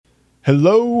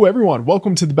Hello, everyone.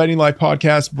 Welcome to the Betting Life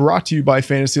podcast brought to you by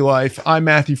Fantasy Life. I'm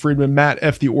Matthew Friedman, Matt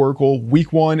F. the Oracle.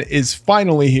 Week one is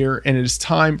finally here, and it is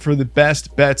time for the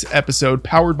Best Bets episode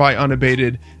powered by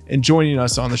Unabated. And joining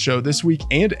us on the show this week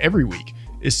and every week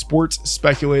is sports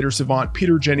speculator savant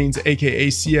Peter Jennings, aka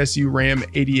CSU Ram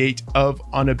 88 of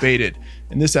Unabated.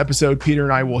 In this episode, Peter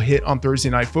and I will hit on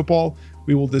Thursday Night Football.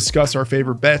 We will discuss our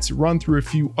favorite bets, run through a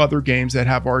few other games that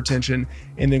have our attention,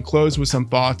 and then close with some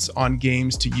thoughts on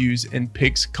games to use in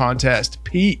picks contest.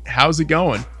 Pete, how's it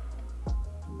going?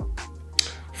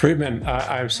 Friedman,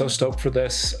 I'm so stoked for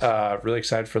this. Really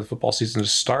excited for the football season to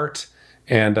start.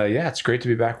 And yeah, it's great to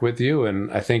be back with you.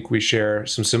 And I think we share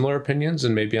some similar opinions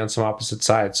and maybe on some opposite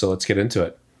sides. So let's get into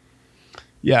it.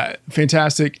 Yeah,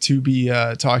 fantastic to be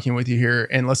talking with you here.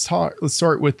 And let's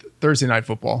start with Thursday Night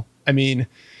Football. I mean,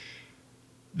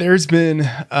 there's been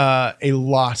a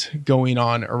lot going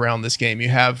on around this game. You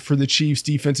have, for the Chiefs,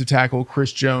 defensive tackle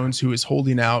Chris Jones, who is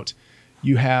holding out.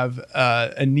 You have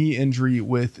a knee injury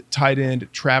with tight end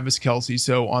Travis Kelce.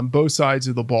 So on both sides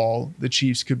of the ball, the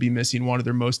Chiefs could be missing one of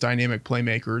their most dynamic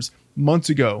playmakers. Months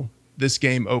ago, this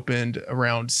game opened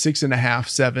around 6.5,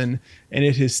 7, and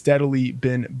it has steadily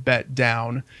been bet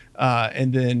down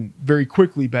and then very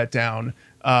quickly bet down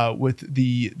with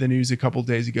the news a couple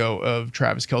days ago of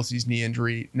Travis Kelce's knee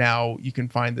injury. Now you can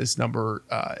find this number.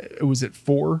 It was at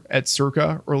 4 at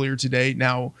Circa earlier today.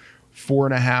 Now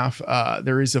 4.5.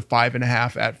 There is a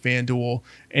 5.5 at FanDuel,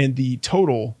 and the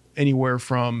total anywhere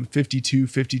from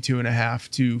 52.5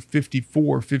 to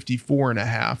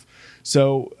 54.5.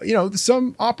 So,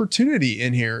 some opportunity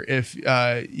in here if,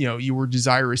 you were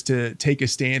desirous to take a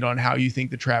stand on how you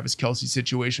think the Travis Kelce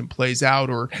situation plays out,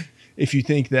 or if you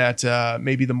think that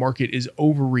maybe the market is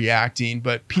overreacting.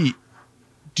 But Pete,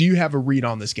 do you have a read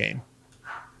on this game?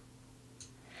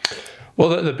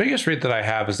 Well, the biggest read that I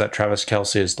have is that Travis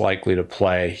Kelce is likely to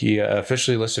play. He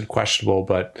officially listed questionable,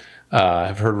 but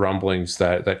I've heard rumblings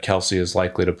that Kelce is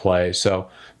likely to play. So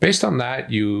based on that,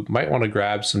 you might want to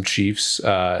grab some Chiefs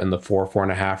in the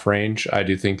 4.5 range. I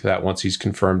do think that once he's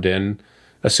confirmed in,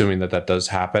 assuming that does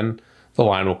happen, the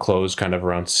line will close kind of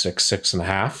around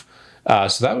 6.5.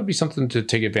 So that would be something to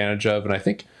take advantage of. And I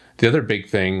think the other big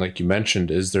thing, like you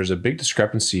mentioned, is there's a big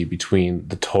discrepancy between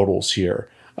the totals here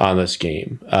on this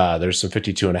game. There's some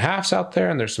 52.5s out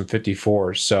there and there's some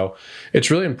 54s. So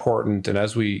it's really important. And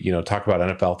as we, talk about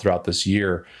NFL throughout this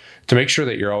year, to make sure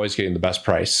that you're always getting the best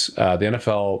price. The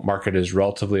NFL market is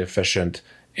relatively efficient.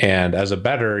 And as a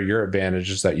bettor, your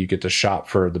advantage is that you get to shop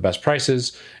for the best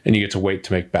prices and you get to wait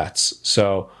to make bets.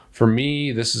 So for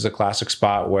me, this is a classic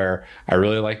spot where I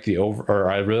really like the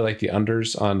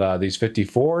unders on these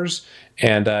 54s.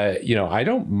 And, I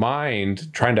don't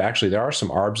mind trying to there are some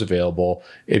ARBs available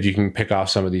if you can pick off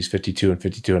some of these 52 and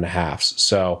 52.5s.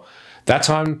 So that's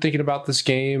how I'm thinking about this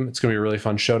game. It's going to be a really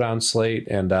fun showdown slate.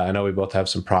 And I know we both have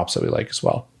some props that we like as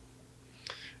well.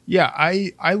 Yeah,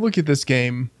 I look at this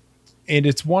game, and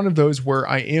it's one of those where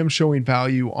I am showing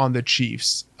value on the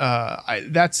Chiefs.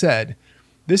 That said,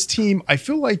 this team, I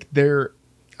feel like they're,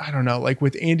 like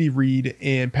with Andy Reid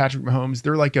and Patrick Mahomes,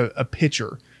 they're like a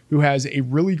pitcher who has a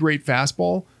really great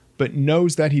fastball, but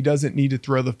knows that he doesn't need to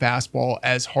throw the fastball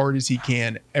as hard as he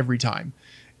can every time.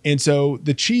 And so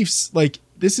the Chiefs,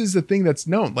 this is the thing that's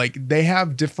known. They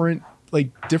have different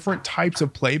types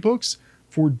of playbooks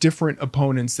for different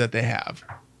opponents that they have.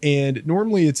 And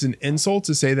normally it's an insult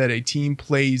to say that a team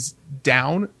plays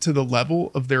down to the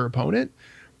level of their opponent,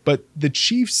 but the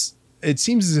Chiefs, it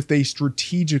seems as if they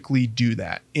strategically do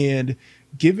that. And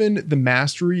given the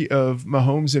mastery of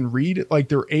Mahomes and Reid,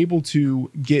 they're able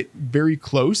to get very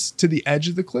close to the edge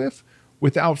of the cliff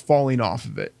without falling off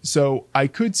of it. So I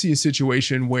could see a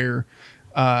situation where,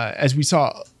 as we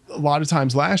saw a lot of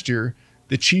times last year,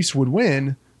 the Chiefs would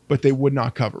win, but they would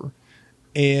not cover.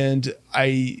 And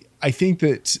I think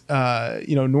that,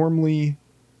 normally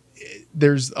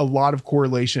there's a lot of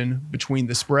correlation between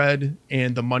the spread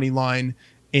and the money line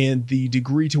and the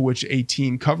degree to which a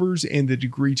team covers and the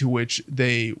degree to which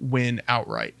they win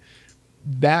outright.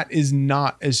 That is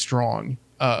not as strong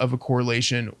of a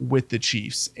correlation with the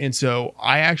Chiefs. And so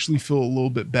I actually feel a little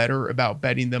bit better about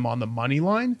betting them on the money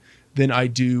line than I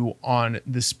do on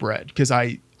the spread, because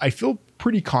I feel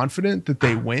pretty confident that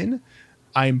they win.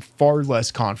 I'm far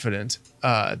less confident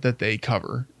that they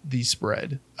cover the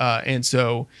spread. And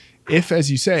so if, as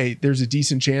you say, there's a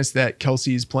decent chance that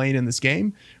Kelce is playing in this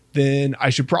game, then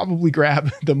I should probably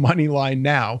grab the money line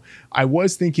now. I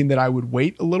was thinking that I would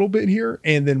wait a little bit here,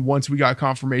 and then once we got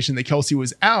confirmation that Kelce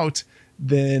was out,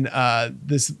 then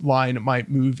this line might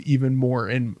move even more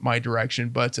in my direction.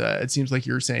 But it seems like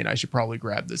you're saying I should probably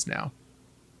grab this now.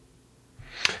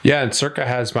 Yeah, and Circa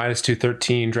has minus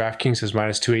 213. DraftKings has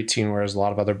minus 218, whereas a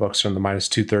lot of other books are in the minus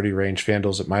 230 range.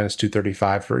 FanDuel's at minus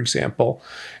 235, for example.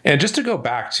 And just to go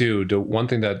back to one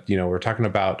thing that, we're talking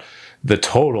about the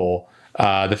total.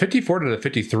 The 54 to the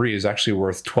 53 is actually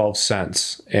worth 12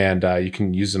 cents. And you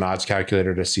can use an odds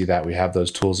calculator to see that. We have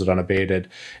those tools at Unabated.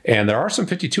 And there are some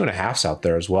 52 and a halves out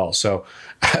there as well. So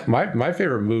my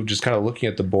favorite move, just kind of looking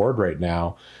at the board right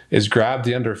now, is grab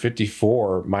the under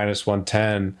 54 minus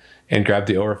 110 and grab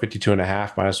the over 52 and a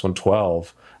half minus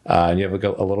 112. And you have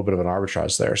a little bit of an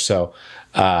arbitrage there. So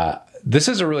this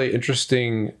is a really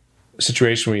interesting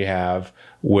situation we have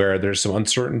where there's some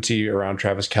uncertainty around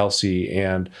Travis Kelce,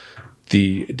 and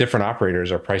the different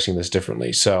operators are pricing this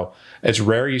differently. So it's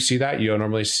rare you see that. You don't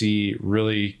normally see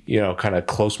really, kind of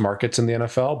close markets in the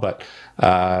NFL, but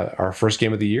our first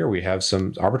game of the year, we have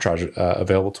some arbitrage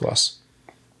available to us.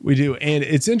 We do. And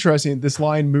it's interesting. This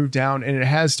line moved down and it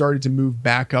has started to move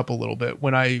back up a little bit.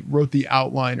 When I wrote the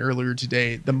outline earlier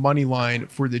today, the money line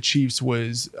for the Chiefs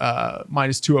was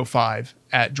minus 205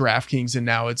 at DraftKings. And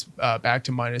now it's back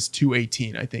to minus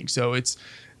 218, I think. So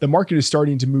the market is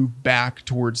starting to move back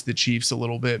towards the Chiefs a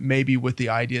little bit, maybe with the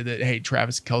idea that, hey,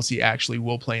 Travis Kelce actually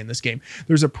will play in this game.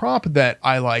 There's a prop that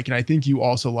I like, and I think you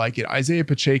also like it. Isaiah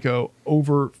Pacheco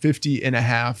over 50 and a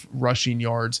half rushing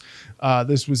yards.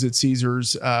 This was at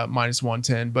Caesars minus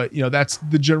 110, but that's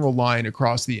the general line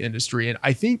across the industry. And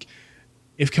I think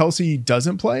if Kelce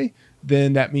doesn't play,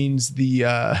 then that means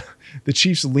the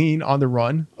Chiefs lean on the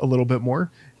run a little bit more.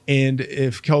 And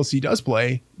if Kelce does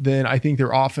play, then I think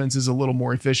their offense is a little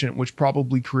more efficient, which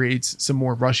probably creates some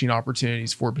more rushing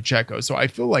opportunities for Pacheco. So I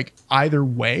feel like either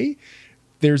way,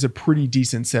 there's a pretty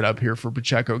decent setup here for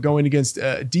Pacheco going against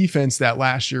a defense that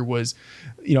last year was,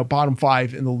 bottom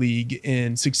 5 in the league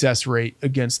in success rate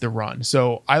against the run.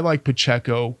 So I like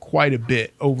Pacheco quite a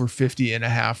bit over 50 and a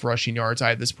half rushing yards. I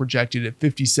had this projected at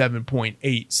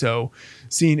 57.8. So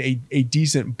seeing a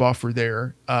decent buffer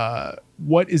there.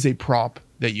 What is a prop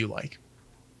that you like?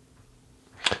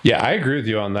 Yeah, I agree with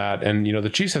you on that. And, the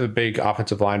Chiefs have a big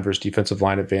offensive line versus defensive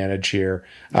line advantage here.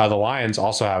 The Lions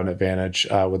also have an advantage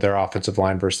with their offensive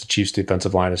line versus the Chiefs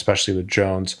defensive line, especially with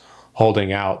Jones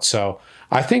holding out. So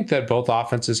I think that both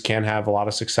offenses can have a lot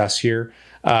of success here.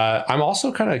 I'm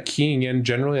also kind of keying in.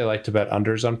 Generally, I like to bet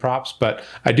unders on props, but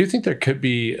I do think there could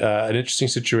be an interesting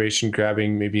situation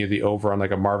grabbing maybe the over on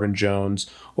like a Marvin Jones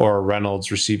or a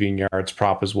Reynolds receiving yards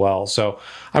prop as well. So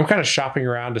I'm kind of shopping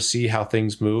around to see how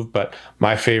things move, but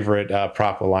my favorite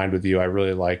prop aligned with you, I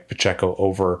really like Pacheco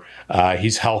over.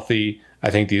 He's healthy. I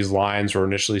think these lines were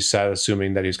initially set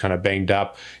assuming that he's kind of banged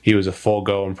up. He was a full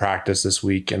go in practice this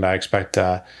week, and I expect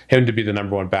him to be the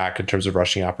number one back in terms of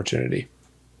rushing opportunity.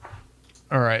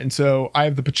 All right. And so I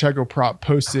have the Pacheco prop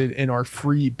posted in our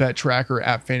free bet tracker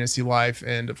at Fantasy Life.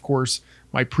 And of course,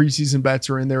 my preseason bets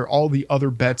are in there. All the other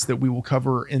bets that we will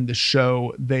cover in the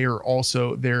show, they are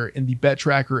also there in the bet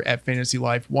tracker at Fantasy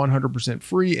Life, 100%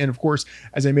 free. And of course,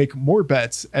 as I make more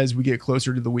bets as we get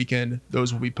closer to the weekend,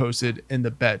 those will be posted in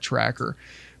the bet tracker.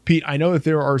 Pete, I know that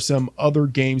there are some other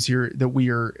games here that we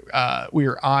are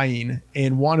eyeing,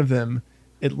 and one of them,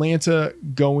 Atlanta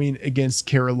going against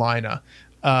Carolina.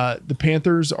 The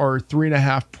Panthers are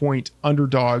 3.5 point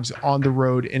underdogs on the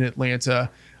road in Atlanta.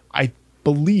 I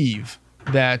believe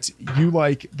that you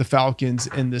like the Falcons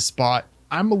in this spot.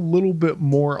 I'm a little bit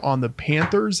more on the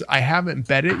Panthers. I haven't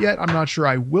bet it yet. I'm not sure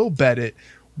I will bet it.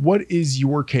 What is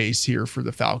your case here for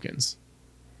the Falcons?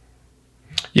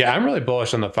 Yeah, I'm really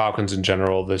bullish on the Falcons in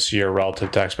general this year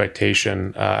relative to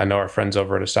expectation. I know our friends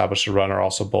over at Establish the Run are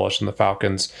also bullish on the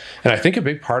Falcons. And I think a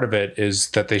big part of it is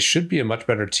that they should be a much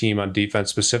better team on defense,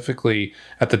 specifically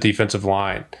at the defensive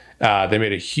line. They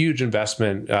made a huge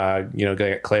investment, they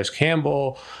got Calais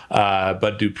Campbell,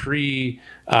 Bud Dupree.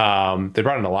 They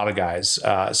brought in a lot of guys.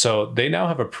 So they now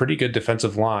have a pretty good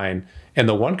defensive line. And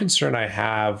the one concern I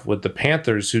have with the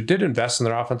Panthers, who did invest in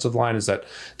their offensive line, is that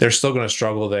they're still going to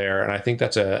struggle there. And I think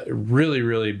that's a really,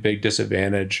 really big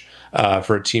disadvantage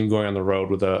for a team going on the road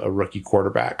with a rookie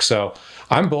quarterback. So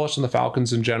I'm bullish on the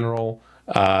Falcons in general.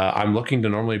 I'm looking to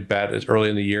normally bet as early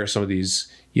in the year some of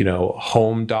these,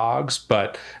 home dogs,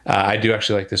 but I do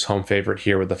actually like this home favorite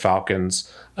here with the Falcons.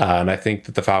 And I think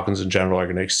that the Falcons in general are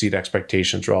going to exceed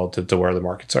expectations relative to where the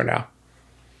markets are now.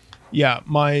 Yeah,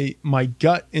 my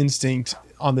gut instinct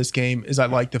on this game is I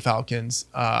like the Falcons.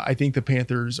 I think the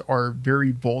Panthers are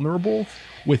very vulnerable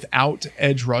without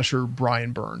edge rusher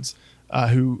Brian Burns.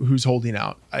 who's holding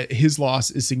out. His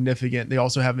loss is significant. They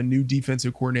also have a new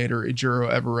defensive coordinator,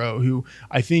 Ejiro Evero, who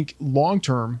I think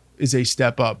long-term is a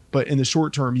step up, but in the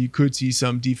short term, you could see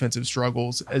some defensive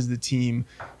struggles as the team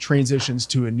transitions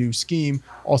to a new scheme.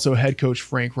 Also, head coach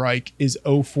Frank Reich is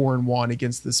 0-4-1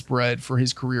 against the spread for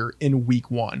his career in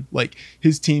week 1. Like,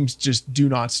 his teams just do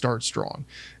not start strong.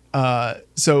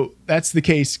 So that's the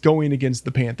case going against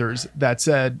the Panthers. That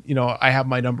said, I have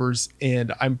my numbers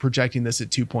and I'm projecting this at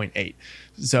 2.8.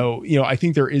 So, I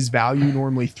think there is value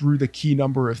normally through the key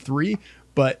number of 3,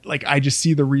 but like, I just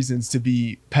see the reasons to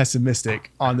be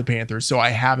pessimistic on the Panthers. So I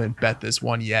haven't bet this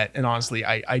one yet. And honestly,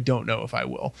 I don't know if I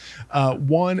will.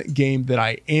 One game that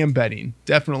I am betting,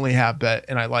 definitely have bet,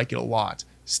 and I like it a lot.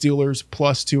 Steelers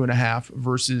plus 2.5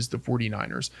 versus the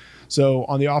 49ers. So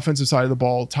on the offensive side of the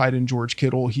ball, tight end George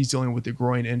Kittle, he's dealing with a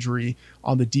groin injury.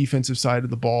 On the defensive side of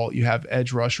the ball, you have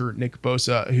edge rusher Nick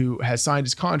Bosa, who has signed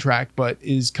his contract, but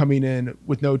is coming in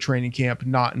with no training camp,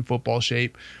 not in football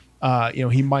shape.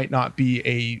 He might not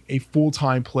be a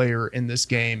full-time player in this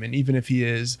game. And even if he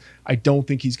is, I don't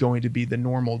think he's going to be the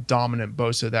normal dominant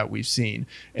Bosa that we've seen.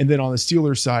 And then on the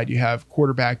Steelers side, you have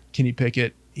quarterback Kenny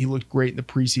Pickett. He looked great in the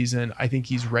preseason. I think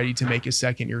he's ready to make a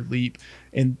second-year leap.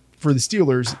 And for the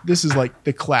Steelers, this is like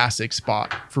the classic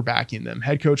spot for backing them.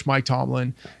 Head coach Mike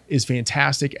Tomlin is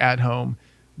fantastic at home,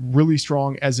 really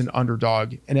strong as an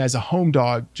underdog, and as a home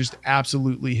dog, just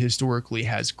absolutely historically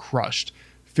has crushed.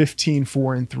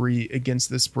 15-4-3 against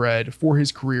the spread for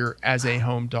his career as a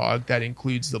home dog. That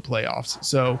includes the playoffs.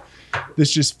 So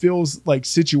this just feels like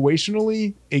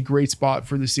situationally a great spot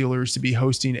for the Steelers to be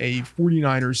hosting a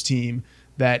 49ers team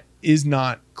that is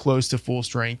not close to full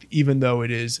strength, even though it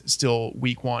is still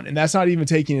week 1. And that's not even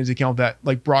taking into account that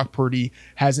like Brock Purdy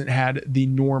hasn't had the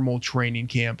normal training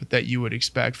camp that you would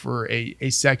expect for a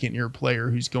second year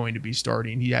player who's going to be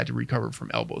starting. He had to recover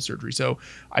from elbow surgery. So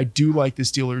I do like the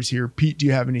Steelers here. Pete, do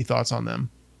you have any thoughts on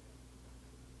them?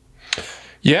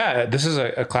 Yeah, this is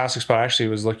a classic spot. I actually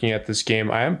was looking at this game.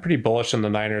 I am pretty bullish on the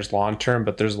Niners long term,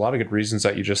 but there's a lot of good reasons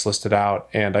that you just listed out.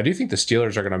 And I do think the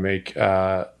Steelers are going to make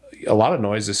a lot of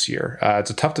noise this year.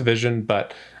 It's a tough division,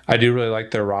 but I do really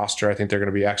like their roster. I think they're going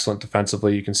to be excellent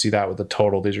defensively. You can see that with the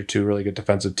total. These are 2 really good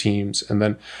defensive teams. And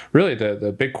then really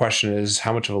the big question is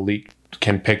how much of a leap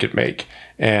can Pickett make?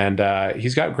 And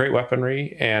he's got great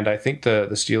weaponry. And I think the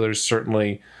Steelers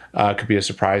certainly could be a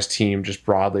surprise team just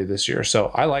broadly this year.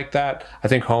 So I like that. I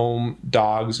think home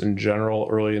dogs in general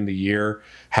early in the year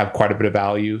have quite a bit of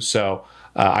value. So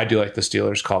I do like the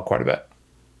Steelers call quite a bit.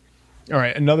 All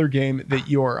right, another game that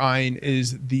you are eyeing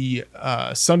is the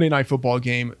Sunday Night Football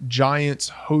game. Giants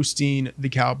hosting the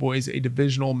Cowboys, a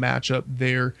divisional matchup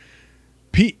there.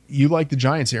 Pete, you like the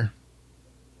Giants here?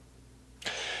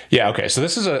 Yeah, okay. So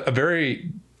this is a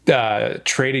very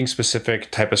trading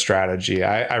specific type of strategy.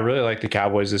 I really like the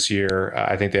Cowboys this year.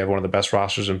 I think they have one of the best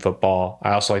rosters in football.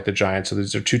 I also like the Giants. So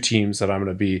these are 2 teams that I'm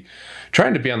going to be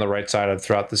trying to be on the right side of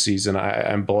throughout the season.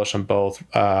 I'm bullish on both.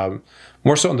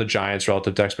 More so on the Giants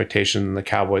relative to expectation than the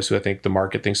Cowboys, who I think the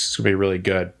market thinks is going to be really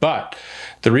good. But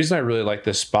the reason I really like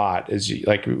this spot is,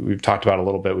 like we've talked about a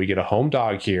little bit, we get a home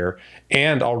dog here,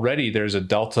 and already there's a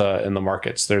delta in the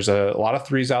markets. There's a lot of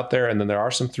 3s out there, and then there are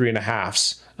some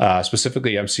 3.5s.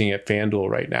 Specifically, I'm seeing at FanDuel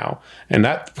right now. And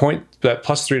that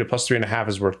plus 3 to plus 3.5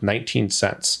 is worth 19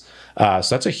 cents. So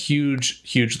that's a huge,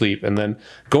 huge leap. And then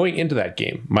going into that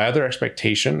game, my other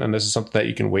expectation, and this is something that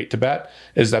you can wait to bet,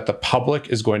 is that the public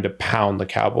is going to pound the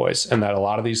Cowboys and that a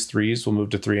lot of these 3s will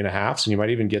move to 3.5s. And you might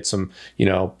even get some,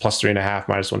 plus 3.5,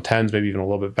 minus 110s, maybe even a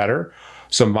little bit better.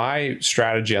 So my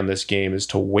strategy on this game is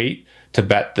to wait to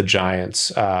bet the Giants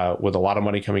with a lot of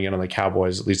money coming in on the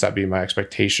Cowboys. At least that'd be my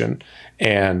expectation.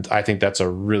 And I think that's a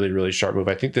really, really sharp move.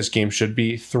 I think this game should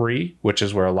be 3, which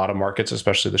is where a lot of markets,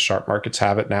 especially the sharp markets,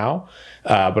 have it now.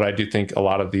 But I do think a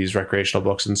lot of these recreational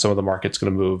books and some of the markets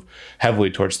going to move heavily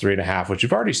towards 3.5, which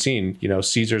you've already seen.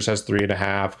 Caesars has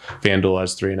 3.5, FanDuel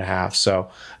has 3.5. So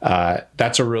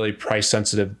that's a really price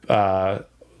sensitive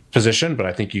position, but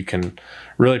I think you can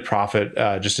really profit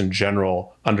just in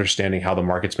general, understanding how the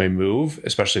markets may move,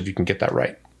 especially if you can get that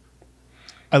right.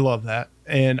 I love that.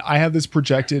 And I have this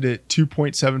projected at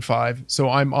 2.75. So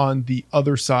I'm on the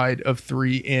other side of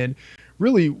 3. And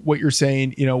really what you're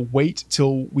saying, wait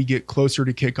till we get closer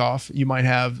to kickoff. You might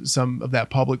have some of that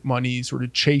public money sort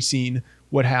of chasing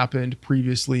what happened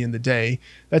previously in the day.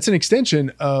 That's an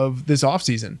extension of this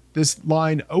offseason. This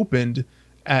line opened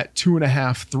at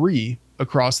 2.5, 3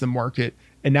 across the market,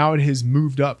 and now it has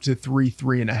moved up to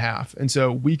 3.5. And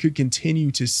so we could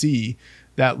continue to see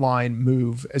that line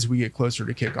move as we get closer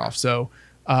to kickoff. So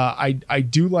I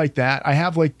do like that. I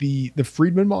have like the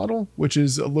Friedman model, which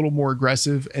is a little more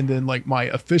aggressive, and then like my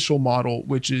official model,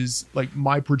 which is like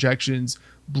my projections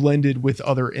blended with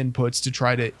other inputs to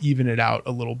try to even it out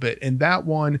a little bit. And that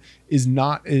one is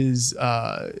not as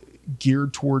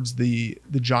geared towards the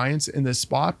Giants in this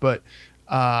spot, but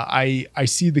I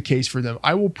see the case for them.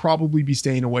 I will probably be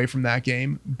staying away from that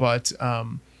game, but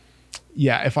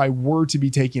yeah, if I were to be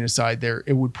taking a side there,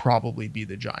 it would probably be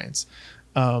the Giants.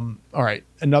 All right,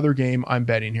 another game I'm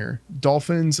betting here.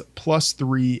 Dolphins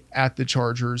 +3 at the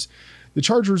Chargers. The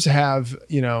Chargers have,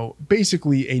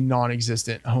 basically a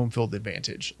non-existent home field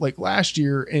advantage. Like last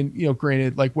year, and,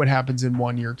 granted, like what happens in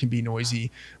 1 year can be noisy,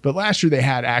 but last year they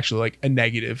had actually like a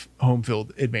negative home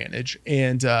field advantage.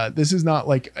 And this is not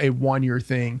like a 1 year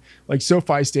thing. Like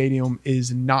SoFi Stadium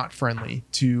is not friendly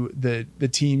to the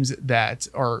teams that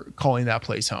are calling that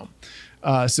place home.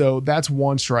 So that's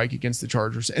one strike against the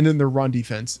Chargers. And then their run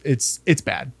defense, it's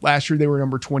bad. Last year they were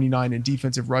number 29 in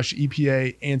defensive rush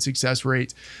EPA and success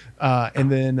rate.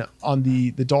 And then on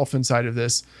the Dolphin side of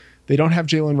this, they don't have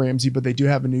Jalen Ramsey, but they do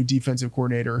have a new defensive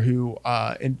coordinator who,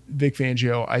 and Vic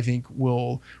Fangio, I think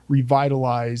will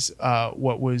revitalize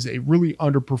what was a really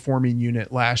underperforming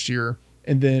unit last year.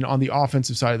 And then on the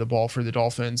offensive side of the ball for the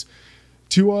Dolphins,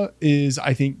 Tua is,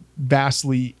 I think,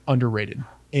 vastly underrated.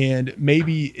 And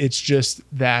maybe it's just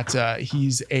that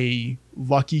he's a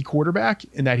lucky quarterback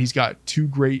and that he's got two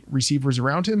great receivers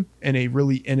around him and a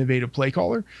really innovative play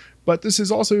caller. But this is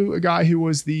also a guy who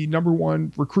was the number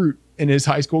one recruit in his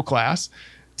high school class,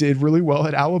 did really well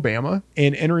at Alabama,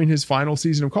 and entering his final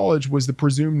season of college was the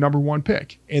presumed number one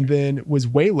pick, and then was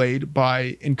waylaid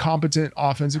by incompetent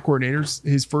offensive coordinators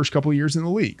his first couple of years in the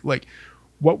league. Like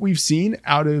what we've seen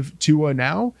out of Tua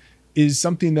now is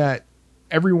something that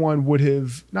not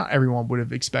everyone would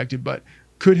have expected, but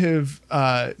could have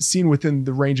seen within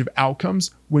the range of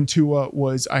outcomes when Tua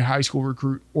was a high school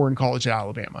recruit or in college at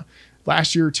Alabama.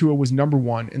 Last year, Tua was number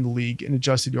one in the league in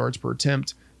adjusted yards per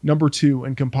attempt, number two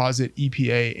in composite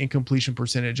EPA and completion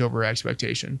percentage over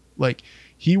expectation. Like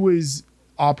he was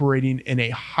operating in a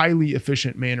highly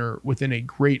efficient manner within a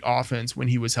great offense when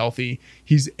he was healthy.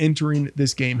 He's entering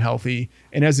this game healthy,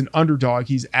 and as an underdog,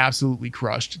 he's absolutely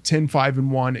crushed.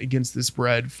 10-5-1 against the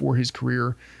spread for his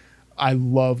career. I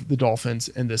love the Dolphins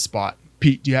in this spot.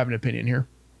 Pete, do you have an opinion here?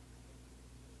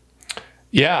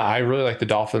 Yeah, I really like the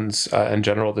Dolphins in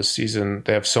general this season.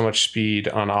 They have so much speed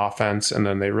on offense, and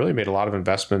then they really made a lot of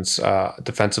investments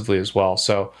defensively as well.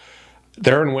 So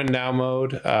they're in win now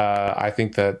mode. I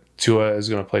think that Tua is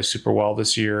going to play super well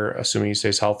this year, assuming he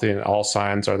stays healthy, and all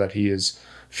signs are that he is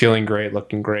feeling great,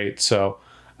 looking great. So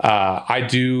I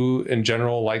do, in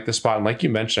general, like the spot. And like you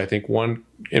mentioned, I think one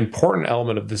important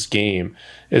element of this game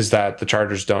is that the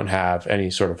Chargers don't have any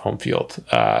sort of home field.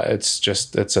 It's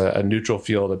a neutral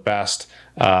field at best.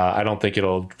 I don't think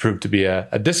it'll prove to be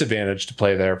a disadvantage to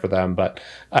play there for them, but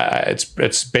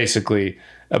it's basically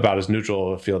about as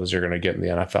neutral of a field as you're going to get in the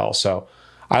NFL. So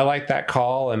I like that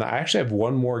call. And I actually have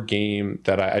one more game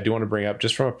that I do want to bring up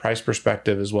just from a price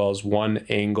perspective, as well as one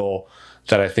angle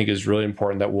that I think is really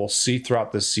important that we'll see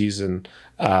throughout this season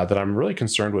that I'm really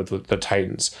concerned with the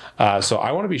Titans. So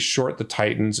I want to be short the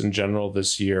Titans in general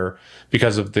this year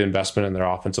because of the investment in their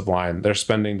offensive line. They're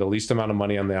spending the least amount of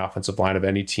money on the offensive line of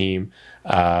any team.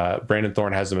 Brandon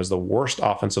Thorne has them as the worst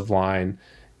offensive line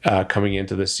coming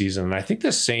into this season. And I think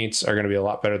the Saints are going to be a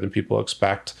lot better than people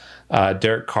expect.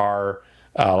 Derek Carr,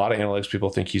 a lot of analytics people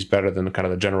think he's better than kind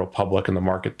of the general public and the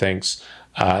market thinks.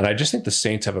 And I just think the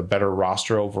Saints have a better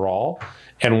roster overall.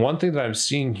 And one thing that I'm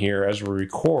seeing here as we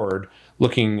record,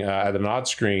 looking at an odd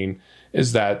screen,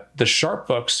 is that the sharp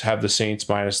books have the Saints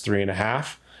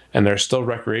 -3.5, and there's still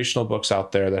recreational books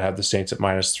out there that have the Saints at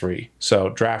 -3.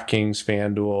 So DraftKings,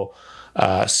 FanDuel,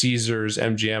 Caesars,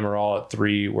 MGM are all at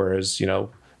 3, whereas, a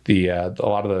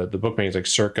lot of the bookmakers like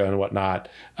Circa and whatnot,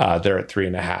 they're at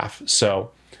 3.5.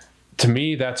 So to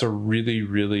me, that's a really,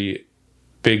 really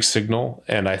big signal.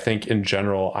 And I think in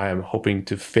general, I am hoping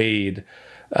to fade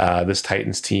this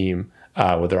Titans team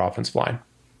with their offensive line.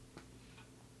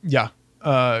 Yeah.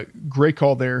 Great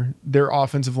call there. Their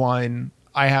offensive line,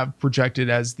 I have projected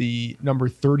as the number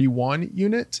 31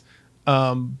 unit.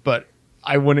 But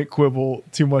I wouldn't quibble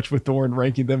too much with Thorne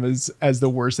ranking them as the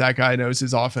worst. That guy knows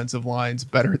his offensive lines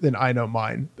better than I know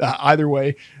mine. Either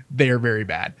way, they are very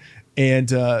bad. And,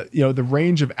 the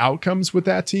range of outcomes with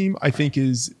that team, I think,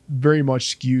 is very much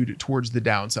skewed towards the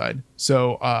downside.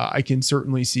 So I can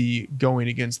certainly see going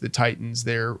against the Titans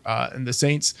there and the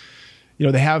Saints.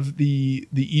 They have the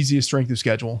easiest strength of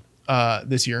schedule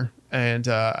this year. and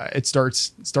it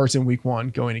starts in week 1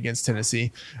 going against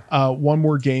Tennessee. One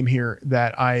more game here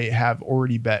that I have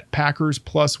already bet: Packers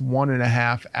plus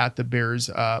 1.5 at the Bears,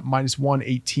 minus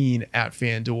 118 at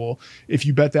FanDuel. If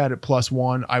you bet that at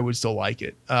 +1, I would still like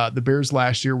it. The Bears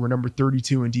last year were number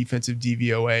 32 in defensive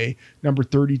DVOA, number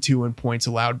 32 in points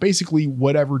allowed. Basically,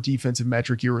 whatever defensive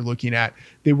metric you were looking at,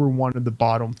 they were one of the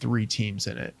bottom 3 teams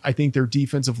in it. I think their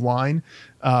defensive line,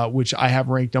 which I have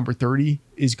ranked number 30,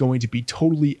 is going to be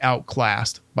totally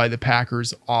outclassed by the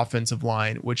Packers offensive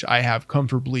line, which I have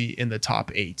comfortably in the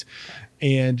top 8.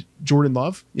 And Jordan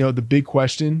Love, the big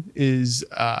question is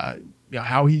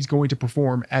how he's going to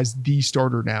perform as the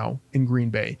starter now in Green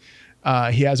Bay.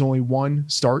 He has only 1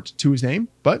 start to his name,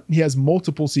 but he has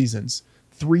multiple seasons,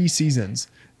 3 seasons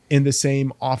in the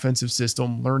same offensive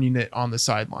system, learning it on the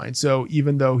sideline. So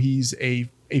even though he's a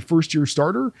first-year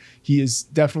starter, he is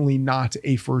definitely not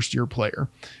a first-year player.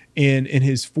 And in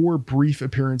his 4 brief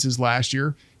appearances last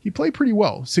year, he played pretty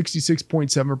well.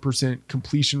 66.7%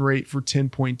 completion rate for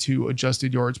 10.2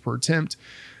 adjusted yards per attempt.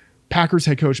 Packers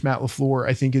head coach Matt LaFleur,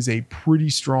 I think, is a pretty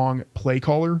strong play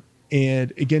caller.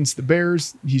 And against the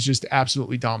Bears, he's just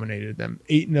absolutely dominated them.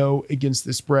 8-0 against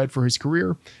the spread for his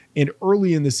career. And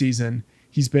early in the season,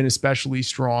 he's been especially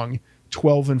strong,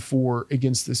 12-4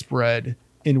 against the spread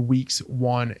in weeks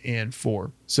 1 and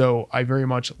 4. So I very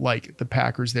much like the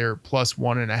Packers there, plus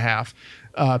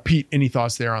 1.5. Pete, any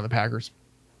thoughts there on the Packers?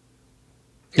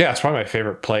 Yeah, it's probably my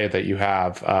favorite play that you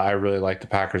have. I really like the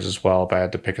Packers as well, if I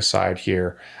had to pick a side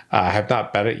here. I have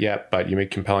not bet it yet, but you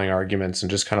make compelling arguments, and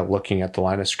just kind of looking at the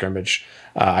line of scrimmage,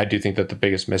 I do think that the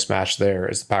biggest mismatch there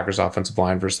is the Packers offensive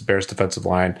line versus the Bears defensive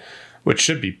line, which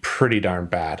should be pretty darn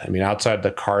bad. I mean, outside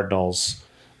the Cardinals,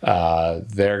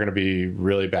 they're going to be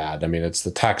really bad. I mean, it's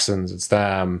the Texans, it's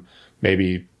them,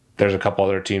 maybe there's a couple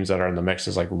other teams that are in the mix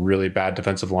as like really bad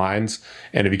defensive lines.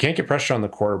 And if you can't get pressure on the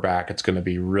quarterback, it's going to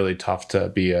be really tough to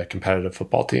be a competitive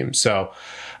football team. So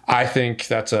I think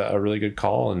that's a really good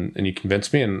call, and you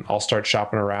convinced me, and I'll start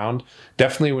shopping around.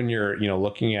 Definitely when you're,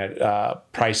 looking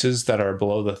at prices that are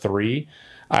below the 3,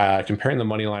 comparing the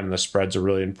money line and the spreads are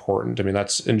really important. I mean,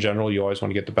 that's in general, you always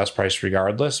want to get the best price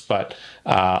regardless, but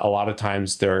a lot of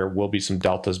times there will be some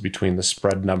deltas between the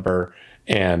spread number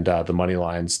and the money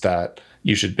lines that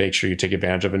you should make sure you take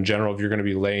advantage of. In general, if you're going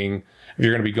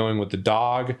to be going with the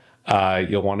dog,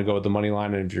 you'll want to go with the money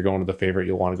line. And if you're going with the favorite,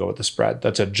 you'll want to go with the spread.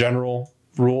 That's a general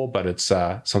rule, but it's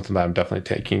something that I'm definitely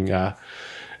taking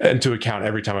into account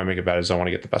every time I make a bet, is I want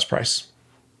to get the best price.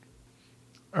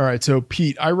 All right. So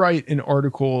Pete, I write an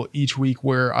article each week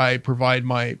where I provide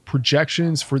my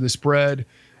projections for the spread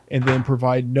and then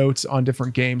provide notes on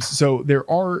different games. So there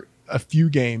are a few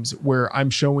games where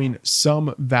I'm showing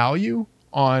some value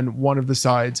on one of the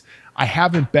sides. I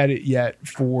haven't bet it yet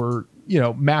for,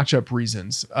 matchup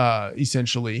reasons,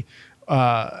 essentially.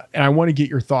 And I want to get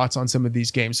your thoughts on some of these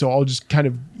games. So I'll just kind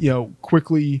of,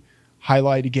 quickly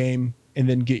highlight a game and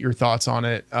then get your thoughts on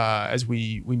it as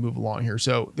we move along here.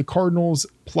 So the Cardinals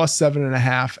plus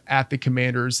 7.5 at the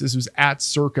Commanders. This was at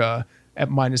Circa at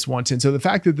minus 110. So the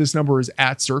fact that this number is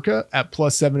at Circa at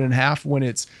plus 7.5 when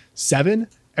it's 7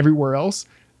 everywhere else,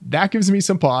 that gives me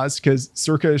some pause, because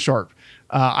Circa is sharp.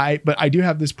 But I do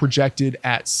have this projected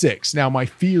at 6. Now, my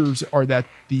fears are that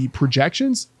the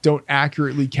projections don't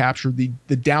accurately capture the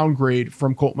downgrade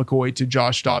from Colt McCoy to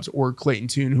Josh Dobbs or Clayton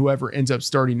Tune, whoever ends up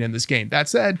starting in this game. That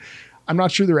said, I'm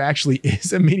not sure there actually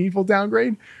is a meaningful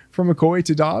downgrade from McCoy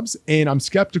to Dobbs, and I'm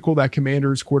skeptical that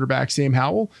Commanders quarterback Sam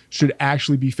Howell should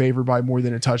actually be favored by more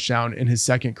than a touchdown in his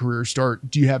second career start.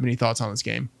 Do you have any thoughts on this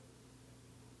game?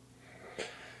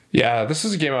 Yeah, this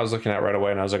is a game I was looking at right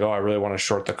away, and I was like, I really want to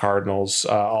short the Cardinals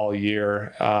all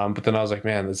year. But then I was like,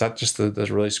 man, is that just the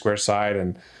really square side?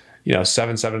 And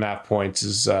 7.5 points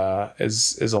is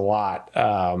a lot.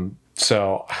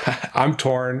 So I'm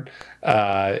torn.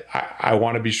 I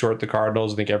want to be short the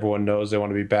Cardinals. I think everyone knows they want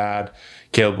to be bad.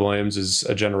 Caleb Williams is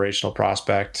a generational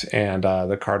prospect, and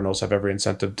the Cardinals have every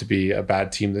incentive to be a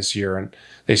bad team this year, and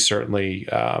they certainly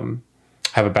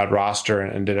have a bad roster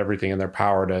and did everything in their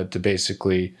power to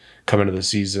basically come into the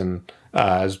season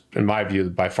as, in my view,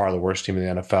 by far the worst team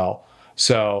in the NFL.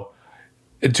 So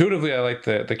intuitively, I like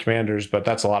the Commanders, but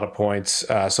that's a lot of points.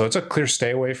 So it's a clear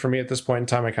stay away for me at this point in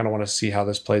time. I kind of want to see how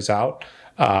this plays out.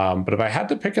 But if I had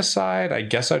to pick a side, I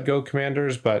guess I'd go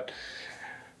Commanders. But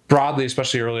broadly,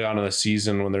 especially early on in the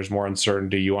season when there's more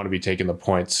uncertainty, you want to be taking the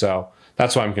points. So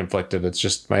that's why I'm conflicted. It's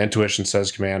just my intuition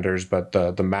says Commanders, but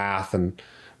the math and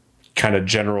kind of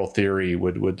general theory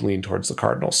would lean towards the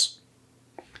Cardinals.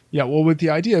 Yeah, well, with the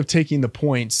idea of taking the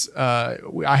points,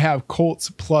 I have Colts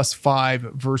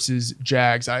 +5 versus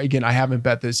Jags. I haven't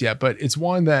bet this yet, but it's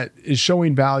one that is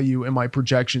showing value in my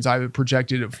projections. I have it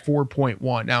projected at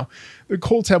 4.1. Now, the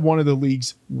Colts have one of the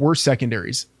league's worst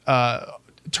secondaries,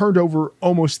 turned over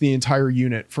almost the entire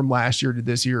unit from last year to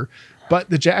this year. But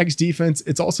the Jags defense,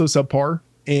 it's also subpar.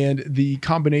 And the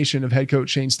combination of head coach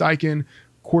Shane Steichen,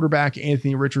 quarterback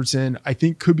Anthony Richardson, I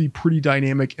think could be pretty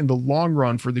dynamic in the long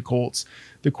run for the Colts.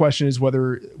 The question is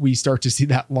whether we start to see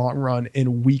that long run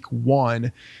in week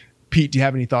 1. Pete, do you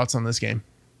have any thoughts on this game?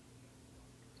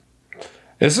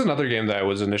 This is another game that I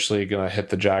was initially going to hit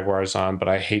the Jaguars on, but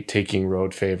I hate taking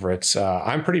road favorites.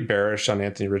 I'm pretty bearish on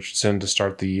Anthony Richardson to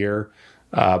start the year.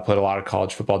 Played a lot of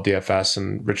college football DFS,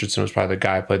 and Richardson was probably the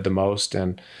guy I played the most.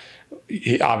 And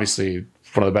he obviously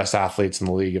one of the best athletes in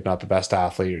the league, if not the best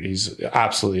athlete. He's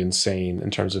absolutely insane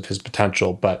in terms of his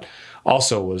potential, but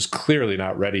also was clearly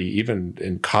not ready, even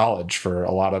in college, for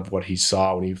a lot of what he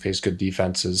saw when he faced good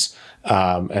defenses.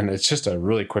 And it's just a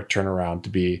really quick turnaround to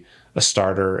be a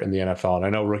starter in the NFL. And I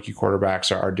know rookie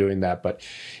quarterbacks are doing that, but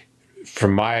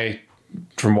from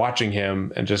watching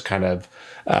him and just kind of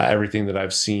everything that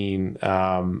I've seen,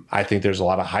 I think there's a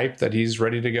lot of hype that he's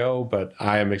ready to go, but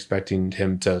I am expecting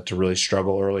him to really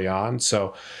struggle early on.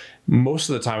 So most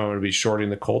of the time I'm going to be shorting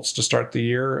the Colts to start the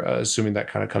year, assuming that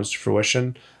kind of comes to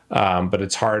fruition. But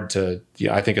it's hard to,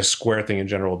 I think a square thing in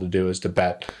general to do is to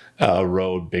bet a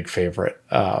road big favorite.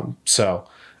 So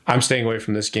I'm staying away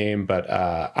from this game, but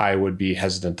I would be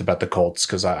hesitant to bet the Colts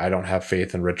because I don't have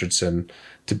faith in Richardson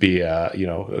to be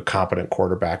a competent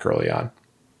quarterback early on.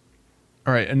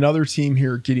 All right, another team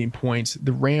here getting points.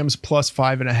 The Rams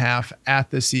 +5.5 at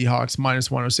the Seahawks,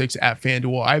 -106 at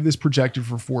FanDuel. I have this projected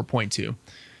for 4.2.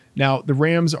 Now, the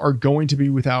Rams are going to be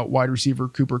without wide receiver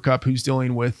Cooper Kupp, who's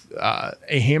dealing with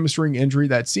a hamstring injury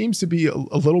that seems to be a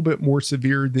little bit more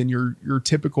severe than your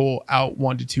typical out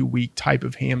 1 to 2 week type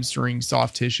of hamstring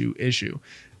soft tissue issue.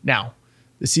 Now,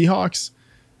 the Seahawks,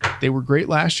 they were great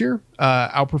last year,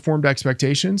 outperformed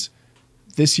expectations.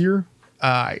 This year,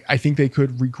 I think they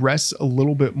could regress a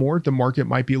little bit more. The market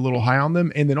might be a little high on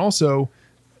them. And then also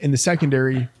in the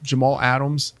secondary, Jamal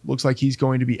Adams looks like he's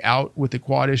going to be out with the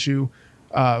quad issue.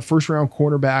 First round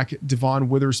cornerback Devon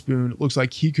Witherspoon looks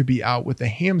like he could be out with the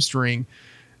hamstring.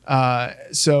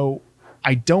 So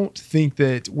I don't think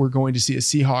that we're going to see a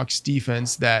Seahawks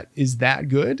defense that is that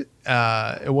good.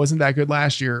 It wasn't that good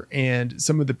last year. And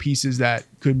some of the pieces that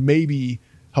could maybe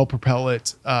help propel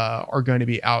it are going to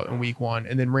be out in week 1.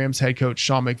 And then Rams head coach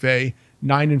Sean McVay,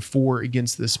 9-4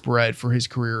 against the spread for his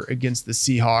career against the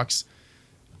Seahawks.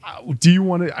 Do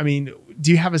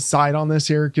you have a side on this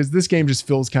here? Because this game just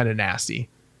feels kind of nasty.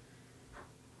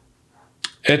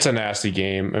 It's a nasty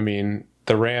game. I mean,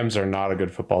 the Rams are not a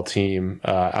good football team.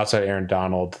 Outside Aaron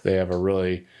Donald, they have a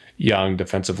really young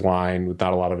defensive line with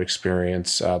not a lot of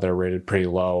experience. They're rated pretty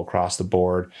low across the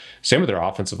board. Same with their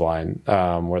offensive line,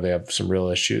 where they have some real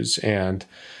issues. And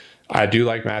I do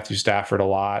like Matthew Stafford a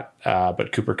lot,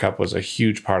 but Cooper Kupp was a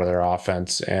huge part of their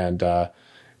offense and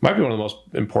might be one of the most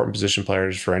important position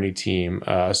players for any team,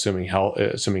 assuming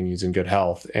he's in good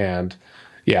health. And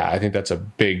yeah, I think that's a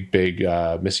big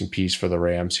missing piece for the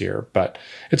Rams here. But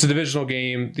it's a divisional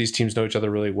game. These teams know each other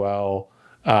really well.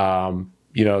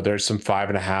 There's some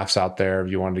 5.5s out there.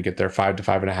 If you wanted to get there, 5 to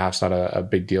 5.5 is not a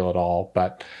big deal at all.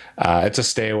 But it's a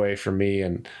stay away for me.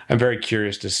 And I'm very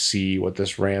curious to see what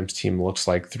this Rams team looks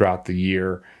like throughout the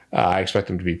year. I expect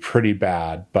them to be pretty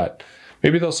bad, but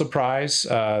maybe they'll surprise.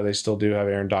 They still do have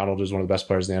Aaron Donald, who's one of the best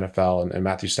players in the NFL, and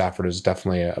Matthew Stafford is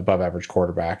definitely an above-average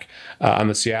quarterback. On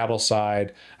the Seattle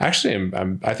side, actually,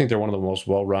 I think they're one of the most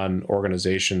well-run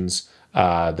organizations.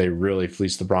 They really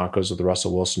fleeced the Broncos with the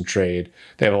Russell Wilson trade.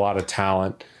 They have a lot of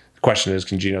talent. The question is,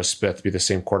 can Geno Smith be the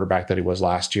same quarterback that he was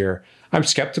last year? I'm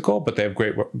skeptical, but they have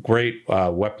great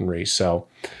weaponry. So,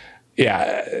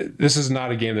 yeah, this is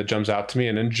not a game that jumps out to me.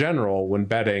 And in general, when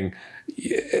betting,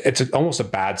 it's almost a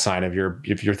bad sign if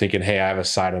you're thinking, hey, I have a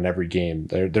side on every game.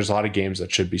 There's a lot of games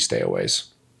that should be stayaways.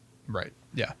 Right.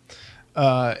 Yeah.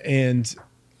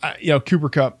 Cooper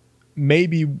Kupp may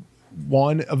be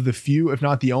one of the few, if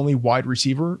not the only wide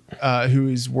receiver who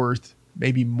is worth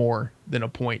maybe more than a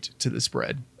point to the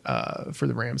spread for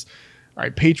the Rams. All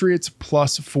right. Patriots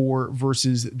 +4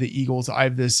 versus the Eagles. I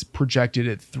have this projected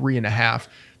at 3.5.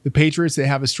 The Patriots, they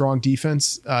have a strong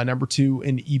defense, number 2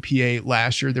 in EPA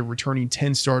last year. They're returning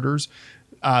 10 starters.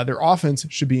 Their offense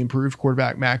should be improved.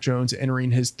 Quarterback Mac Jones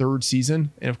entering his 3rd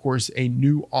season, and of course, a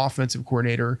new offensive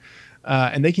coordinator.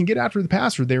 And they can get after the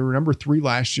passer. They were number 3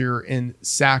 last year in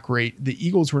sack rate. The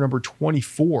Eagles were number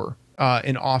 24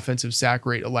 in offensive sack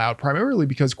rate allowed, primarily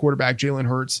because quarterback Jalen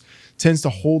Hurts tends to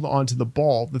hold on to the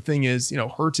ball. The thing is,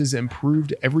 Hurts has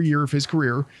improved every year of his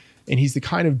career, and he's the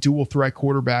kind of dual threat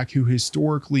quarterback who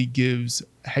historically gives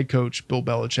head coach Bill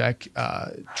Belichick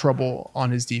trouble on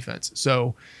his defense.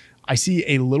 So I see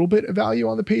a little bit of value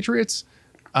on the Patriots.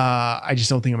 I just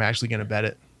don't think I'm actually going to bet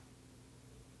it.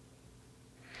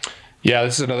 Yeah,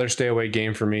 this is another stay away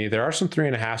game for me. There are some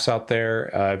 3.5s out there.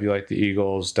 If you like the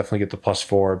Eagles, definitely get the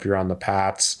 +4 if you're on the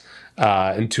Pats.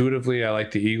 Intuitively, I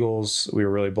like the Eagles. We were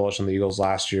really bullish on the Eagles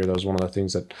last year. That was one of the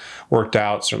things that worked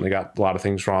out. Certainly got a lot of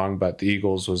things wrong, but the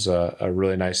Eagles was a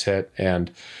really nice hit.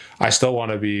 And I still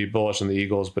want to be bullish on the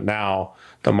Eagles, but now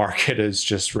the market has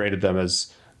just rated them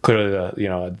as clearly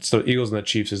the Eagles and the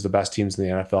Chiefs is the best teams in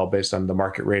the NFL based on the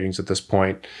market ratings at this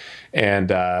point.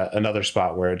 And another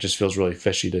spot where it just feels really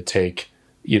fishy to take,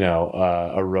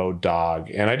 a road dog.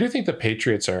 And I do think the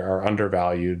Patriots are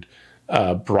undervalued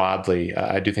broadly.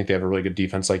 I do think they have a really good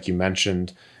defense, like you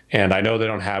mentioned. And I know they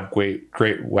don't have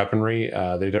great weaponry.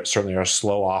 They certainly are a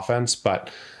slow offense, but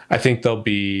I think they'll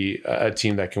be a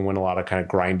team that can win a lot of kind of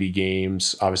grindy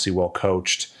games, obviously well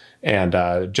coached. And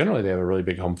generally, they have a really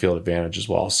big home field advantage as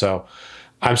well. So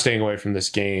I'm staying away from this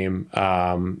game.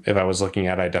 If I was looking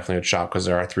at it, I definitely would shop because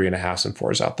there are 3.5s and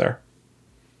 4s out there.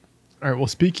 All right. Well,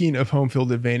 speaking of home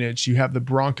field advantage, you have the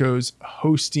Broncos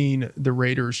hosting the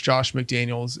Raiders, Josh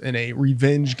McDaniels, in a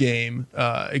revenge game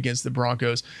against the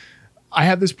Broncos. I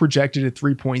have this projected at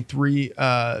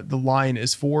 3.3. The line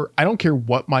is 4. I don't care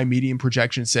what my median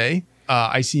projections say.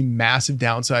 I see massive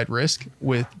downside risk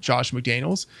with Josh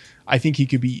McDaniels. I think he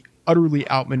could be utterly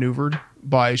outmaneuvered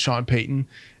by Sean Payton.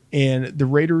 And the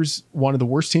Raiders, one of the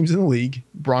worst teams in the league.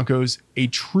 Broncos, a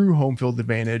true home field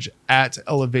advantage at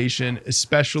elevation,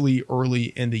 especially early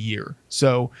in the year.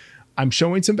 So I'm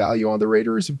showing some value on the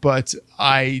Raiders, but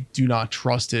I do not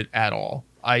trust it at all.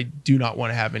 I do not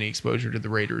want to have any exposure to the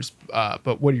Raiders.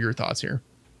 But what are your thoughts here?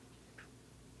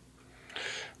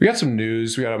 We got some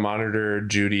news. We got to monitor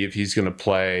Judy if he's going to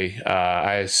play.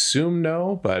 I assume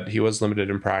no, but he was limited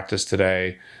in practice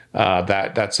today.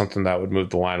 That's something that would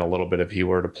move the line a little bit if he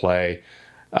were to play.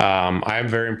 I am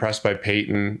very impressed by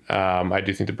Peyton. I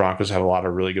do think the Broncos have a lot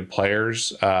of really good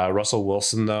players. Russell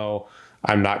Wilson, though,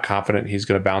 I'm not confident he's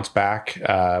going to bounce back.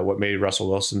 What made Russell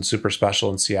Wilson super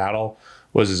special in Seattle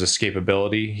was his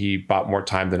escapability. He bought more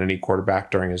time than any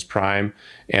quarterback during his prime,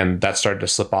 and that started to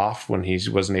slip off when he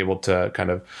wasn't able to kind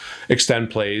of extend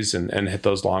plays and hit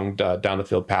those long down the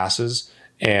field passes.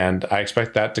 And I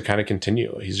expect that to kind of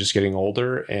continue. He's just getting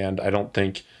older, and I don't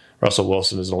think Russell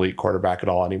Wilson is an elite quarterback at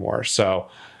all anymore. So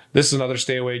this is another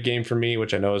stay away game for me,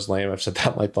 which I know is lame. I've said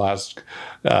that like the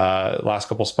last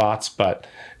couple spots, but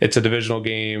it's a divisional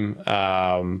game.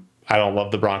 I don't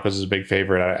love the Broncos as a big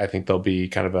favorite. I think they'll be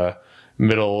kind of a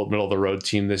middle of the road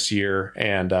team this year.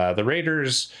 And the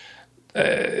Raiders,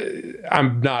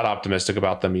 I'm not optimistic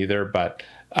about them either, but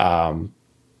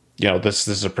this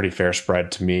is a pretty fair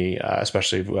spread to me,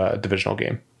 especially a divisional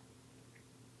game.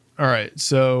 All right.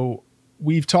 So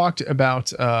we've talked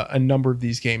about a number of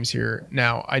these games here.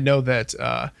 Now, I know that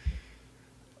a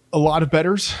lot of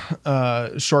bettors,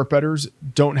 sharp bettors,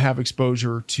 don't have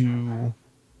exposure to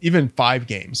even 5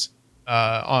 games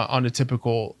on a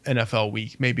typical NFL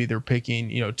week. Maybe they're picking,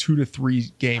 2 to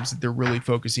 3 games that they're really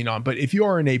focusing on. But if you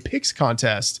are in a picks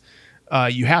contest,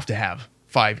 you have to have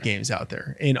 5 games out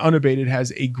there. And Unabated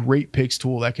has a great picks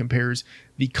tool that compares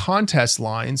the contest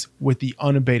lines with the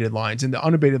unabated lines. And the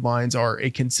unabated lines are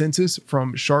a consensus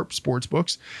from Sharp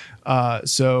Sportsbooks.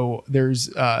 So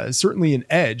there's certainly an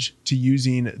edge to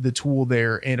using the tool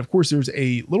there. And of course, there's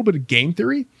a little bit of game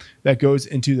theory that goes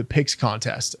into the picks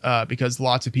contest because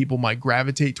lots of people might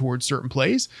gravitate towards certain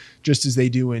plays just as they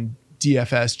do in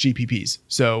DFS GPPs.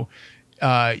 So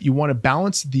you want to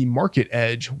balance the market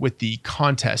edge with the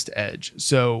contest edge.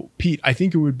 So Pete, I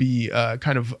think it would be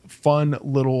kind of fun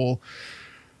little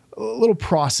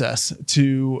process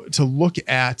to look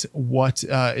at what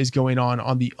is going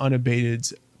on the unabated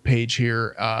page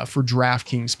here for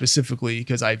DraftKings specifically,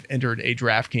 because I've entered a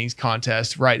DraftKings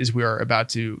contest right as we are about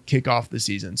to kick off the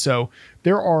season. So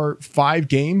there are 5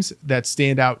 games that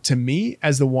stand out to me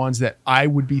as the ones that I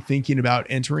would be thinking about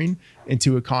entering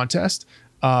into a contest.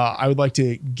 I would like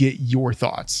to get your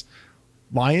thoughts.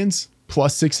 Lions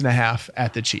plus 6.5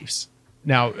 at the Chiefs.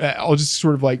 Now, I'll just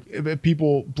sort of like, if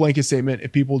people, blanket statement,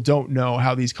 if people don't know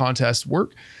how these contests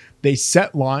work, they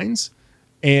set lines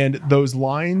and those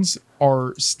lines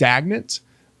are stagnant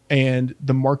and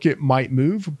the market might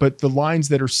move, but the lines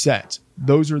that are set,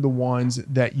 those are the ones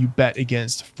that you bet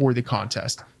against for the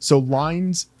contest. So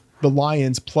the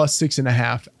Lions plus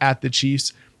 6.5 at the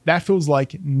Chiefs, that feels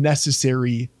like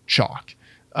necessary chalk.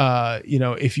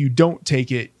 if you don't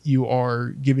take it, you are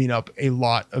giving up a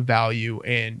lot of value,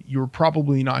 and you're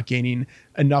probably not gaining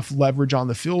enough leverage on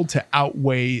the field to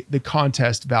outweigh the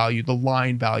contest value, the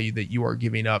line value that you are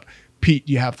giving up. Pete,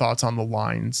 do you have thoughts on the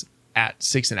lines at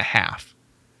 6.5?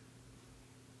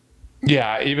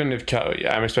 Yeah, even if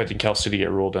I'm expecting Kelsey to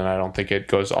get ruled in, I don't think it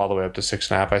goes all the way up to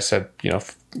 6.5. I said,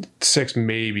 6,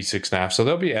 maybe 6.5. So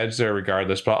there'll be edge there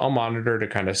regardless, but I'll monitor to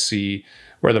kind of see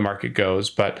where the market goes.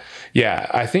 But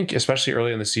yeah, I think especially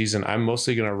early in the season, I'm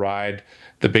mostly going to ride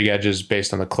the big edges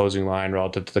based on the closing line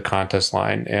relative to the contest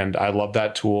line. And I love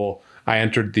that tool. I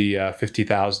entered the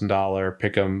 $50,000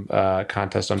 Pick'em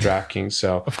contest on DraftKings.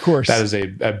 So of course, that is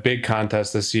a big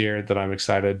contest this year that I'm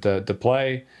excited to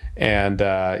play. And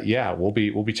we'll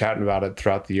be chatting about it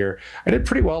throughout the year. I did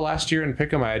pretty well last year in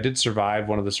Pick'em. I did survive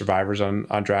one of the survivors on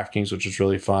DraftKings, which was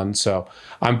really fun. So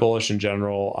I'm bullish in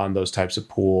general on those types of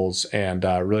pools, and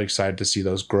really excited to see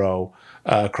those grow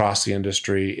across the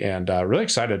industry, and really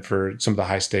excited for some of the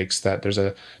high stakes. That there's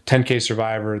a 10K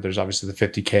survivor, there's obviously the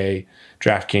 50K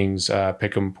DraftKings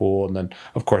Pick'em pool, and then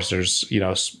of course there's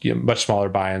much smaller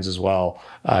buy-ins as well.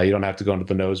 You don't have to go into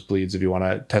the nosebleeds if you want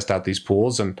to test out these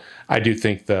pools, and I do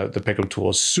think the Pick'em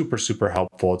tool is super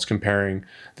helpful. It's comparing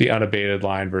the unabated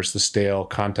line versus the stale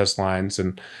contest lines,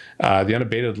 and the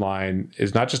unabated line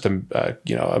is not just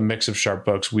a mix of sharp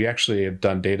books. We actually have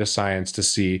done data science to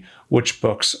see which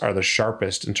books are the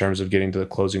sharpest in terms of getting to the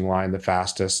closing line the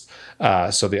fastest.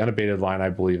 So the unabated line, I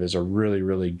believe, is a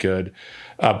really good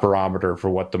barometer for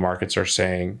what the markets are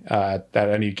saying at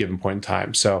any given point in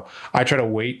time. So I try to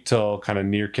wait till kind of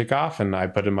near kickoff, and I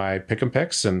put in my Pick'em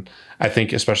picks. And I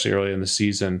think especially early in the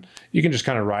season, you can just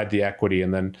kind of ride the equity.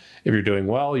 And then if you're doing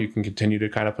well, you can continue to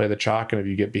kind of play the chalk. And if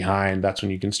you get behind, that's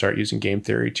when you can start using game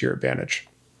theory to your advantage.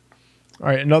 All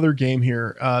right, another game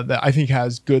here that I think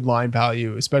has good line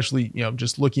value, especially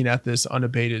just looking at this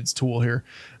unabated tool here.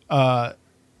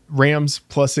 Rams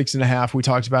plus 6.5. We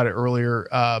talked about it earlier,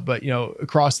 but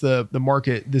across the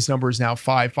market, this number is now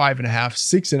 5, 5.5,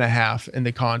 6.5 in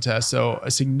the contest. So a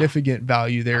significant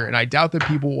value there, and I doubt that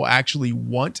people will actually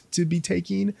want to be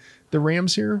taking the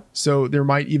Rams here. So there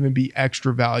might even be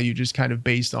extra value just kind of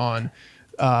based on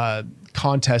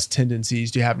contest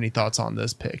tendencies. Do you have any thoughts on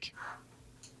this pick?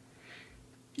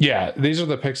 Yeah, these are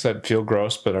the picks that feel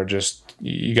gross, but are just,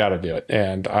 you got to do it.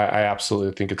 And I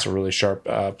absolutely think it's a really sharp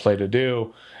play to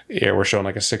do. Yeah, we're showing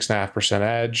like a 6.5%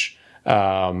 edge.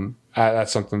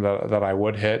 That's something that I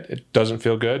would hit. It doesn't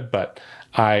feel good, but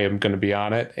I am going to be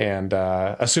on it. And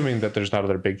assuming that there's not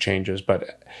other big changes,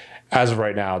 but as of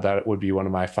right now, that would be one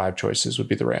of my 5 choices, would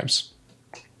be the Rams.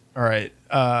 All right.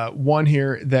 One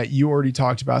here that you already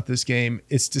talked about this game.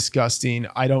 It's disgusting.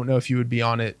 I don't know if you would be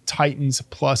on it. Titans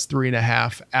plus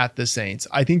 3.5 at the Saints.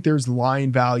 I think there's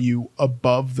line value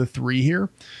above the 3 here.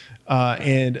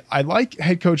 And I like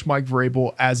head coach Mike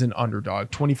Vrabel as an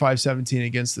underdog, 25-17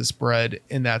 against the spread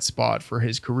in that spot for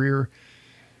his career.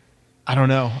 I don't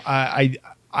know.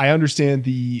 I understand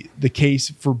the case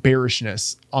for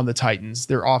bearishness on the Titans.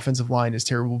 Their offensive line is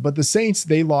terrible, but the Saints,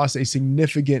 they lost a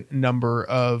significant number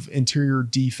of interior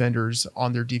defenders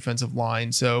on their defensive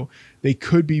line. So they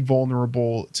could be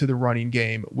vulnerable to the running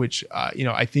game, which,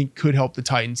 I think could help the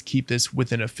Titans keep this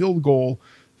within a field goal.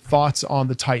 Thoughts on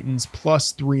the Titans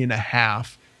plus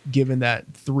 3.5, given that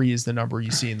 3 is the number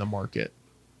you see in the market?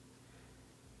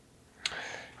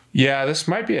 Yeah, this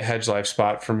might be a hedge life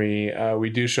spot for me. We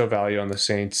do show value on the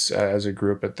Saints as a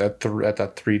group at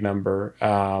that 3 number.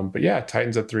 But yeah,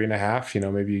 Titans at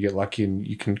 3.5. Maybe you get lucky and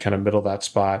you can kind of middle that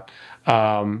spot.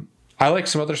 I like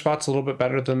some other spots a little bit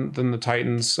better than the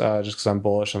Titans, just because I'm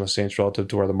bullish on the Saints relative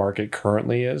to where the market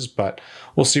currently is. But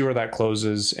we'll see where that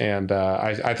closes. And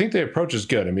I think the approach is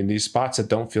good. I mean, these spots that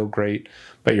don't feel great,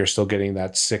 but you're still getting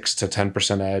that 6 to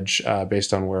 10% edge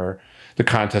based on where the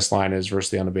contest line is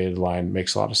versus the unabated line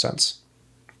makes a lot of sense.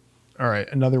 All right,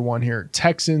 another one here.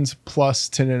 Texans plus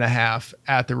 10.5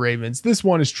 at the Ravens. This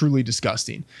one is truly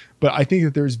disgusting, but I think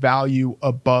that there's value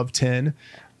above 10.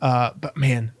 But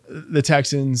man, the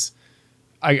Texans,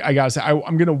 I gotta say,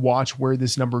 I'm going to watch where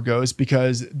this number goes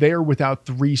because they are without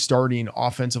 3 starting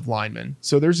offensive linemen.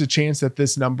 So there's a chance that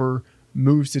this number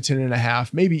moves to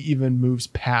 10.5, maybe even moves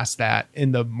past that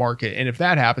in the market. And if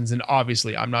that happens, then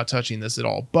obviously I'm not touching this at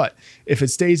all. But if it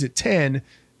stays at 10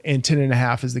 and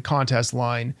 10.5 is the contest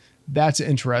line, that's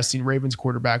interesting. Ravens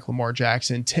quarterback Lamar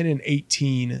Jackson,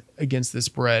 10-18 against the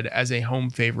spread as a home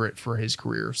favorite for his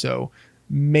career. So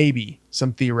maybe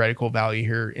some theoretical value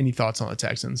here. Any thoughts on the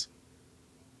Texans?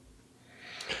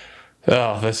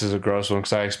 Oh, this is a gross one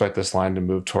because I expect this line to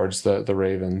move towards the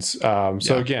Ravens.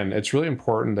 So again, it's really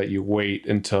important that you wait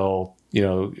until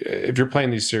if you're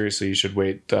playing these seriously, you should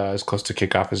wait as close to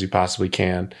kickoff as you possibly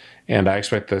can. And I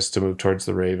expect this to move towards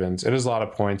the Ravens. It is a lot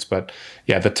of points, but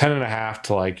yeah, the 10.5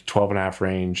 to like 12.5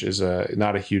 range is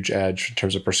not a huge edge in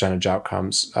terms of percentage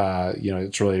outcomes.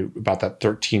 It's really about that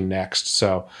 13 next.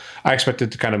 So I expect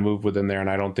it to kind of move within there, and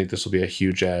I don't think this will be a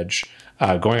huge edge.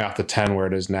 Going off the 10 where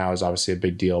it is now is obviously a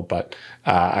big deal, but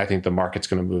I think the market's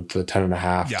going to move to the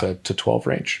 10.5 to 12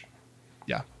 range.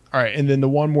 Yeah. All right. And then the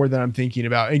one more that I'm thinking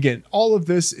about, again, all of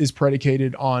this is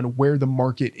predicated on where the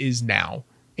market is now.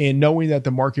 And knowing that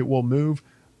the market will move,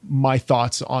 my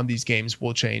thoughts on these games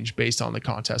will change based on the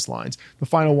contest lines. The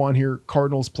final one here,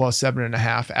 Cardinals plus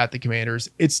 7.5 at the Commanders.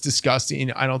 It's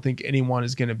disgusting. I don't think anyone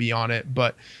is going to be on it,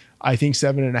 but I think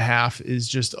 7.5 is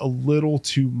just a little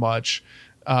too much.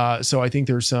 So I think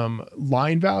there's some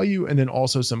line value and then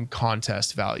also some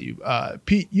contest value.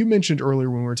 Pete, you mentioned earlier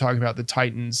when we were talking about the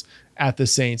Titans at the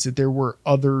Saints that there were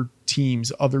other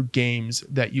teams, other games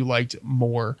that you liked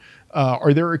more.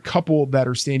 Are there a couple that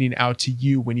are standing out to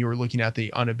you when you were looking at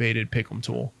the unabated pick'em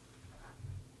tool?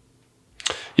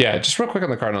 Yeah, just real quick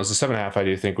on the Cardinals, the 7.5 I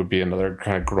do think would be another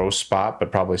kind of gross spot,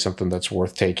 but probably something that's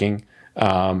worth taking.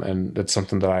 And that's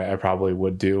something that I probably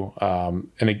would do.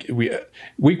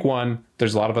 Week one,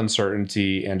 there's a lot of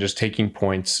uncertainty, and just taking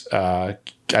points, I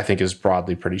think, is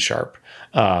broadly pretty sharp.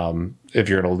 If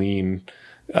you're going to lean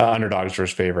underdogs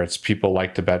versus favorites, people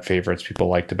like to bet favorites, people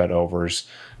like to bet overs.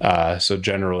 So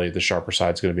generally, the sharper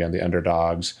side is going to be on the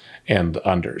underdogs and the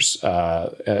unders,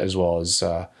 as well as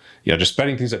just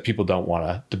betting things that people don't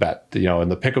want to bet,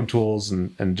 and the pick'em tools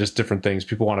and just different things.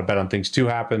 People want to bet on things to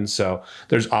happen. So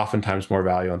there's oftentimes more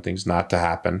value on things not to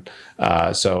happen.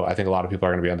 So I think a lot of people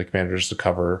are going to be on the Commanders to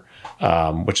cover,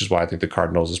 which is why I think the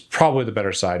Cardinals is probably the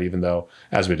better side, even though,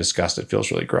 as we discussed, it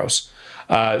feels really gross.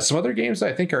 Some other games that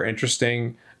I think are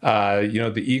interesting.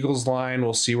 The Eagles line,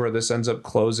 we'll see where this ends up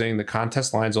closing. The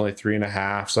contest line's only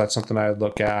 3.5, so that's something I would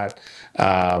look at.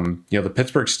 The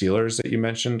Pittsburgh Steelers that you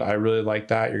mentioned, I really like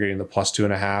that. You're getting the plus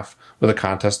 2.5 with a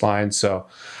contest line, so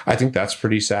I think that's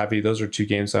pretty savvy. Those are two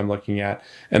games I'm looking at.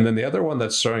 And then the other one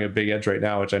that's showing a big edge right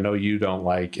now, which I know you don't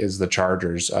like, is the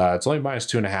Chargers. It's only minus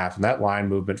 2.5, and that line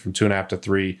movement from 2.5 to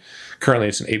 3, currently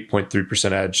it's an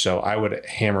 8.3% edge, so I would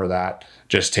hammer that,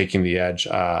 just taking the edge.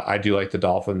 I do like the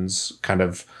Dolphins kind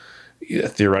of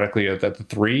theoretically at the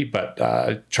 3, but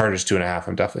Chargers 2.5,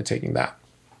 I'm definitely taking that.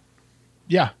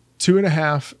 Yeah,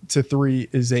 2.5 to 3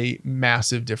 is a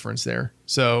massive difference there.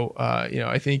 So,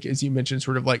 I think, as you mentioned,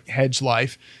 sort of like hedge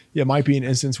life, it might be an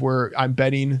instance where I'm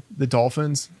betting the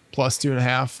Dolphins plus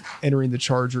 2.5, entering the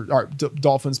Chargers, or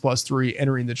Dolphins plus 3,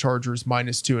 entering the Chargers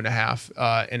minus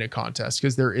 2.5 in a contest,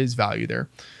 because there is value there.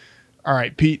 All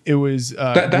right, Pete, it was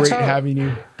great having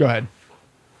you. Go ahead.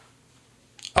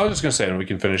 I was just going to say, and we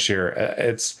can finish here,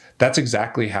 that's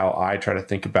exactly how I try to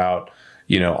think about,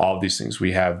 all of these things.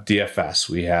 We have DFS,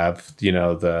 we have,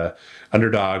 the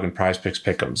underdog and prize picks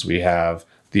pick'ems, we have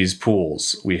these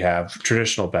pools, we have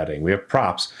traditional betting, we have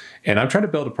props, and I'm trying to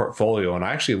build a portfolio, and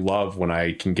I actually love when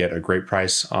I can get a great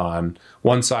price on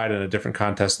one side in a different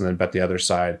contest and then bet the other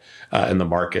side in the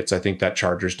markets. I think that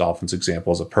Chargers Dolphins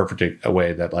example is a perfect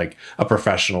way that like a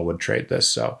professional would trade this.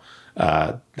 So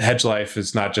hedge life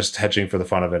is not just hedging for the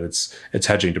fun of it, it's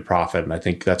hedging to profit, and I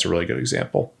think that's a really good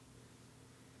example.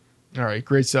 All right,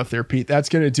 great stuff there, Pete. That's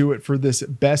going to do it for this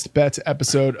Best Bets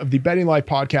episode of the Betting Life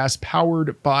podcast,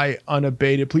 powered by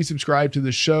Unabated. Please subscribe to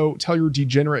the show. Tell your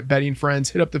degenerate betting friends.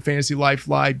 Hit up the Fantasy Life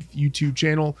Live YouTube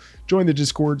channel. Join the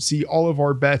Discord. See all of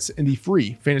our bets in the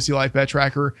free Fantasy Life Bet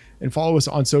Tracker. And follow us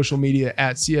on social media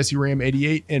at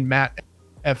CSURAM88 and Matt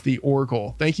F. The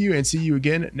Oracle. Thank you, and see you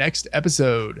again next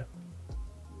episode.